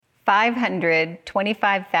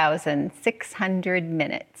525,600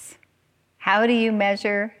 minutes. How do you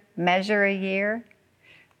measure a year?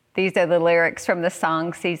 These are the lyrics from the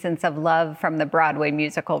song Seasons of Love from the Broadway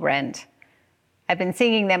musical Rent. I've been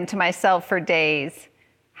singing them to myself for days.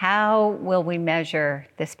 How will we measure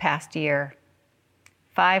this past year?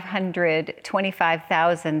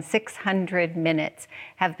 525,600 minutes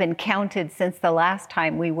have been counted since the last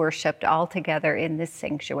time we worshiped all together in this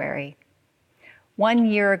sanctuary. 1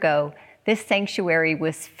 year ago, this sanctuary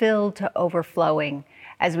was filled to overflowing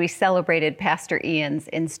as we celebrated Pastor Ian's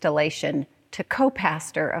installation to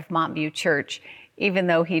co-pastor of Montview Church, even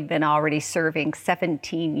though he'd been already serving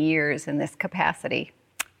 17 years in this capacity.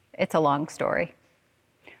 It's a long story.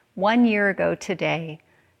 1 year ago today,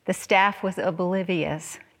 the staff was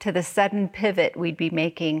oblivious to the sudden pivot we'd be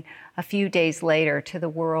making a few days later to the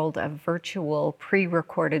world of virtual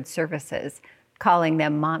pre-recorded services, calling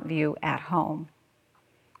them Montview at Home.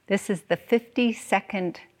 This is the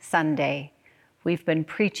 52nd Sunday we've been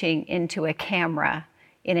preaching into a camera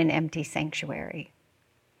in an empty sanctuary.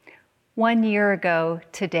 1 year ago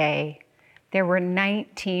today, there were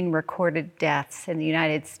 19 recorded deaths in the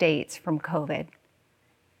United States from COVID.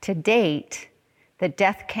 To date, the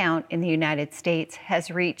death count in the United States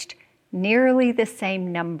has reached nearly the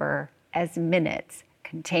same number as minutes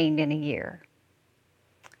contained in a year.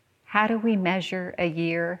 How do we measure a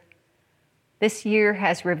year? This year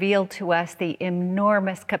has revealed to us the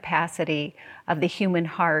enormous capacity of the human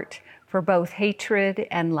heart for both hatred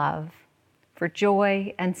and love, for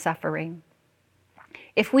joy and suffering.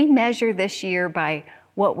 If we measure this year by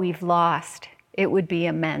what we've lost, it would be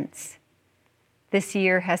immense. This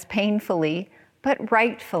year has painfully, but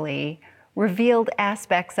rightfully, revealed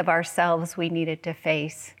aspects of ourselves we needed to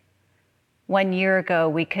face. 1 year ago,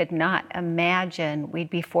 we could not imagine we'd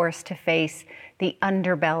be forced to face the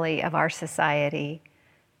underbelly of our society.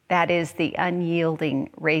 That is the unyielding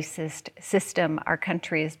racist system our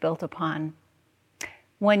country is built upon.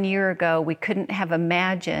 1 year ago, we couldn't have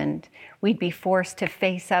imagined we'd be forced to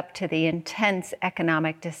face up to the intense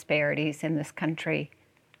economic disparities in this country.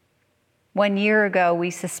 1 year ago, we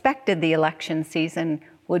suspected the election season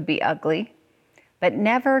would be ugly, but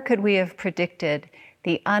never could we have predicted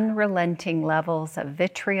the unrelenting levels of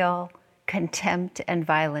vitriol, contempt, and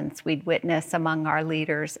violence we'd witness among our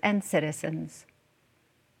leaders and citizens.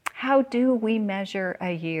 How do we measure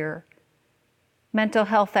a year? Mental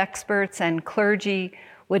health experts and clergy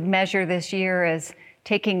would measure this year as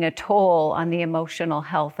taking a toll on the emotional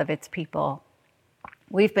health of its people.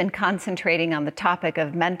 We've been concentrating on the topic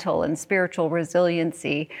of mental and spiritual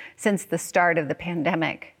resiliency since the start of the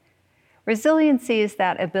pandemic. Resiliency is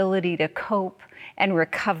that ability to cope and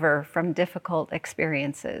recover from difficult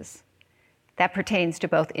experiences. That pertains to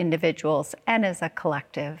both individuals and as a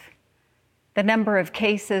collective. The number of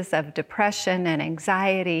cases of depression and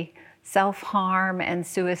anxiety, self-harm, and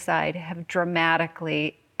suicide have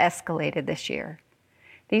dramatically escalated this year.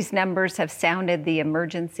 These numbers have sounded the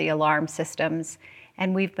emergency alarm systems,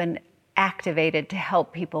 and we've been activated to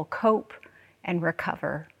help people cope and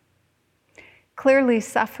recover. Clearly,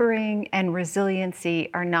 suffering and resiliency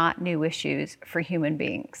are not new issues for human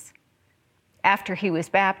beings. After he was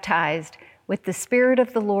baptized with the Spirit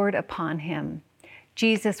of the Lord upon him,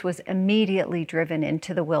 Jesus was immediately driven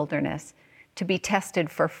into the wilderness to be tested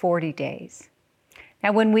for 40 days.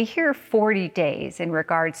 Now, when we hear 40 days in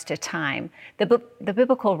regards to time, the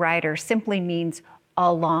biblical writer simply means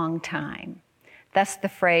a long time. Thus, the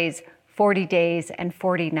phrase 40 days and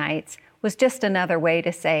 40 nights was just another way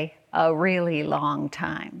to say a really long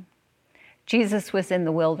time. Jesus was in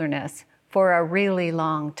the wilderness for a really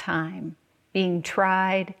long time, being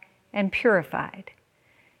tried and purified.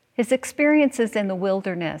 His experiences in the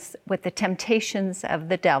wilderness with the temptations of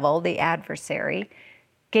the devil, the adversary,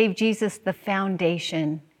 gave Jesus the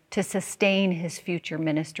foundation to sustain his future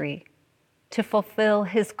ministry, to fulfill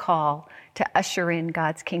his call to usher in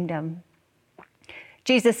God's kingdom.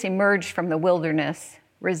 Jesus emerged from the wilderness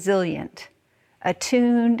resilient,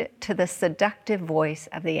 attuned to the seductive voice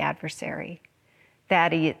of the adversary,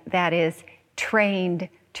 that is, trained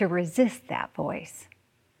to resist that voice.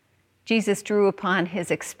 Jesus drew upon his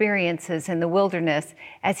experiences in the wilderness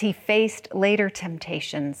as he faced later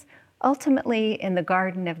temptations, ultimately in the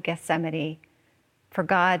Garden of Gethsemane, for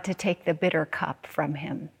God to take the bitter cup from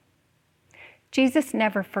him. Jesus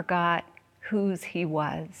never forgot whose he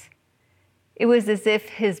was. It was as if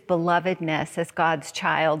his belovedness as God's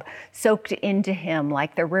child soaked into him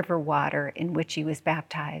like the river water in which he was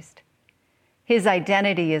baptized. His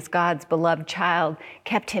identity as God's beloved child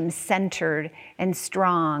kept him centered and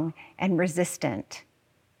strong and resistant.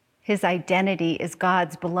 His identity as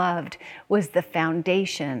God's beloved was the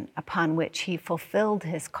foundation upon which he fulfilled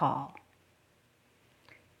his call.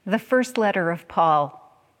 The first letter of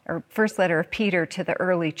Peter to the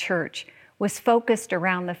early church was focused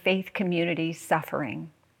around the faith community's suffering.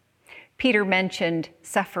 Peter mentioned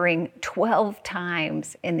suffering 12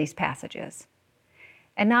 times in these passages.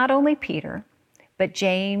 And not only Peter, but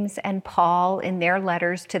James and Paul in their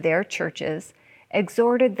letters to their churches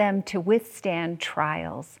exhorted them to withstand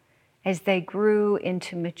trials as they grew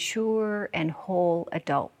into mature and whole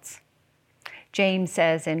adults. James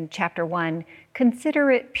says in chapter 1, "Consider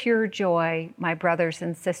it pure joy, my brothers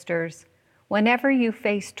and sisters, whenever you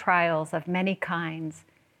face trials of many kinds,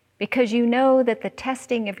 because you know that the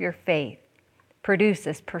testing of your faith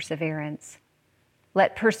produces perseverance.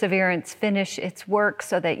 Let perseverance finish its work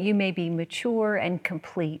so that you may be mature and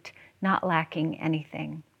complete, not lacking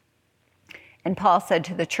anything." And Paul said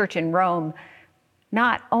to the church in Rome,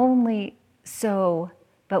 "Not only so,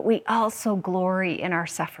 but we also glory in our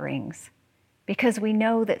sufferings, because we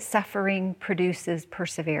know that suffering produces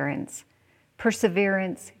perseverance,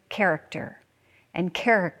 perseverance, character, and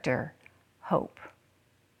character, hope."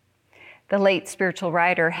 The late spiritual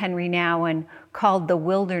writer Henry Nouwen called the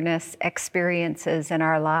wilderness experiences in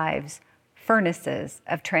our lives furnaces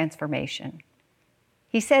of transformation.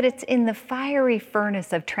 He said it's in the fiery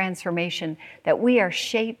furnace of transformation that we are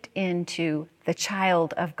shaped into the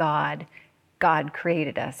child of God God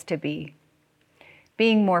created us to be.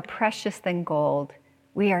 Being more precious than gold,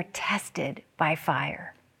 we are tested by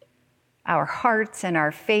fire. Our hearts and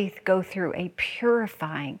our faith go through a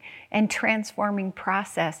purifying and transforming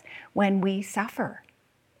process when we suffer.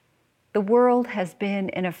 The world has been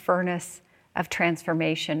in a furnace of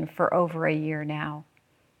transformation for over a year now,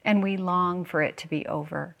 and we long for it to be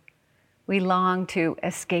over. We long to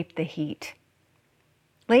escape the heat.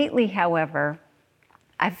 Lately, however,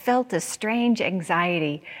 I've felt a strange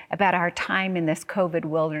anxiety about our time in this COVID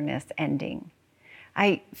wilderness ending.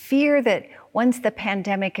 I fear that once the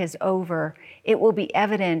pandemic is over, it will be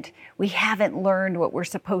evident we haven't learned what we're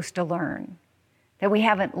supposed to learn, that we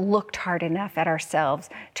haven't looked hard enough at ourselves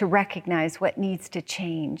to recognize what needs to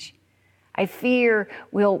change. I fear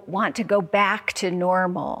we'll want to go back to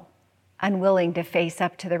normal, unwilling to face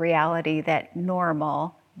up to the reality that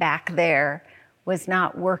normal back there was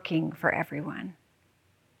not working for everyone.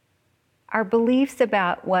 Our beliefs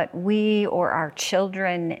about what we or our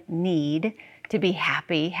children need to be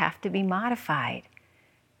happy have to be modified.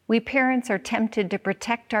 We parents are tempted to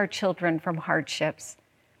protect our children from hardships,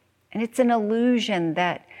 and it's an illusion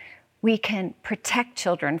that we can protect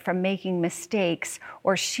children from making mistakes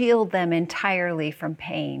or shield them entirely from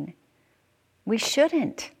pain. We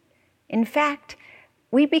shouldn't. In fact,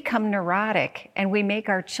 we become neurotic and we make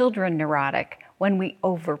our children neurotic when we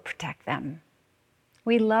overprotect them.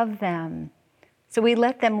 We love them, so we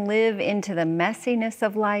let them live into the messiness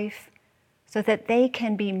of life so that they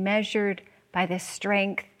can be measured by the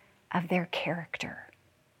strength of their character.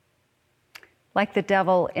 Like the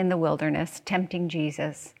devil in the wilderness tempting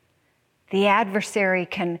Jesus, the adversary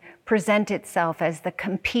can present itself as the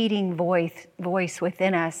competing voice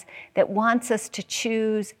within us that wants us to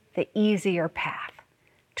choose the easier path,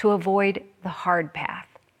 to avoid the hard path.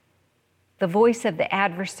 The voice of the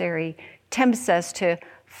adversary tempts us to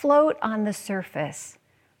float on the surface,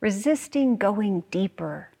 resisting going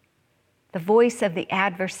deeper. The voice of the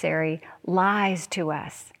adversary lies to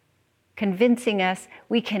us, convincing us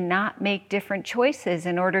we cannot make different choices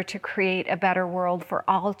in order to create a better world for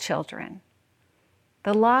all children.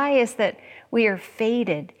 The lie is that we are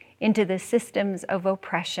fated into the systems of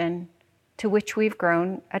oppression to which we've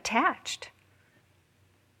grown attached.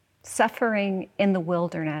 Suffering in the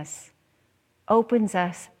wilderness opens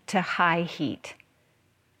us to high heat,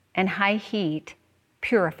 and high heat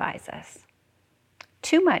purifies us.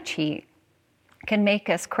 Too much heat can make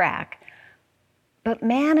us crack, but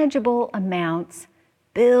manageable amounts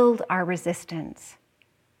build our resistance,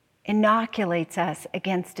 inoculates us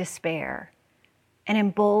against despair, and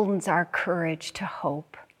emboldens our courage to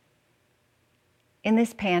hope. In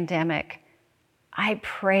this pandemic, I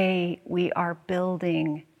pray we are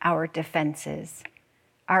building our defenses,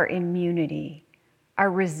 our immunity, our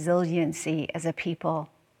resiliency as a people.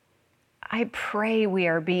 I pray we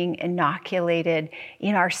are being inoculated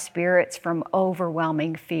in our spirits from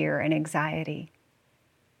overwhelming fear and anxiety.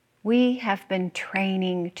 We have been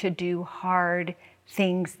training to do hard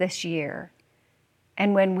things this year,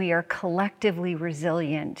 and when we are collectively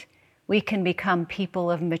resilient, we can become people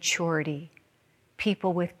of maturity,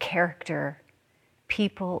 people with character,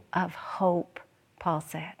 people of hope, Paul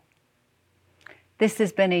said. This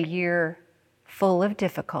has been a year full of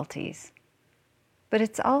difficulties, but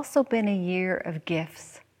it's also been a year of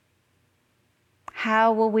gifts.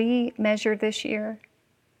 How will we measure this year?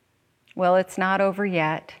 Well, it's not over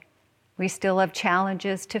yet. We still have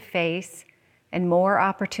challenges to face and more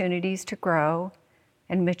opportunities to grow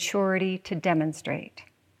and maturity to demonstrate.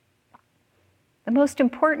 The most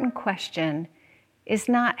important question is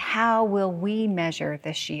not how will we measure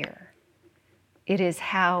this year? It is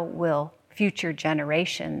how will future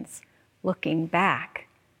generations, looking back,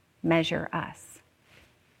 measure us?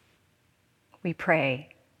 We pray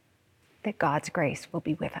that God's grace will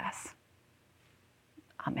be with us.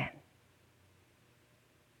 Amen.